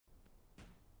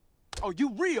Oh,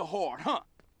 you real hard, huh?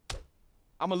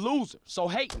 I'm a loser, so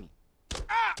hate me.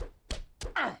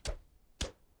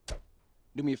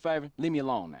 Do me a favor, leave me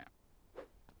alone now.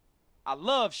 I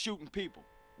love shooting people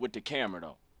with the camera,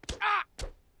 though.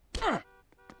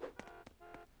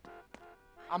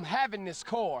 I'm having this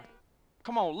car.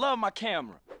 Come on, love my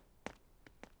camera.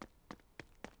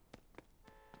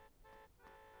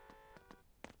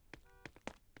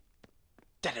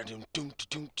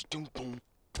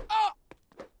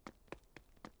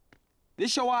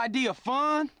 This your idea of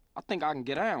fun? I think I can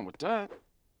get down with that.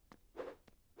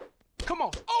 Come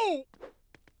on. Oh!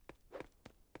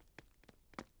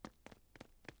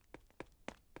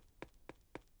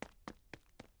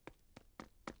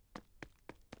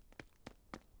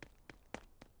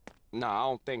 Nah, I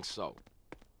don't think so.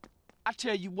 I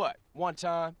tell you what, one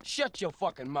time, shut your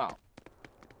fucking mouth.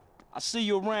 I see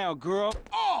you around, girl.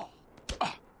 Oh!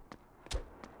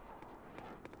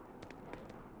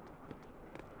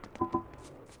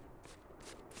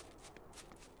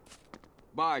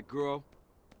 Bye, girl.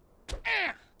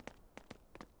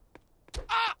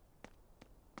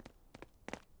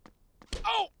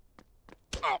 Oh!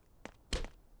 Oh!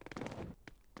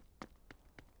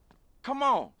 Come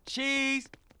on, cheese.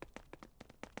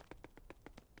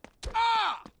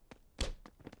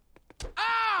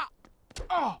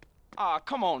 Oh,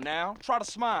 come on now. Try to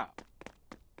smile.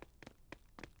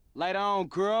 Later on,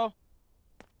 girl.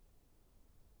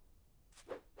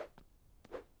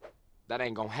 That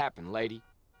ain't gonna happen, lady.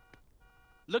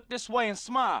 Look this way and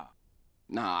smile.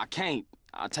 Nah, I can't.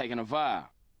 I'm taking a vow.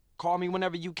 Call me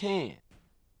whenever you can.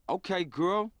 Okay,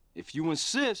 girl, if you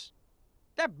insist.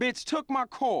 That bitch took my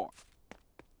car.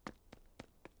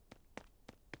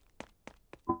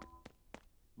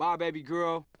 Bye, baby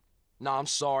girl. Nah, I'm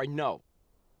sorry, no.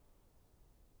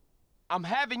 I'm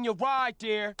having your ride,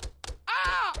 dear.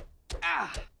 Ah!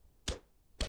 Ah!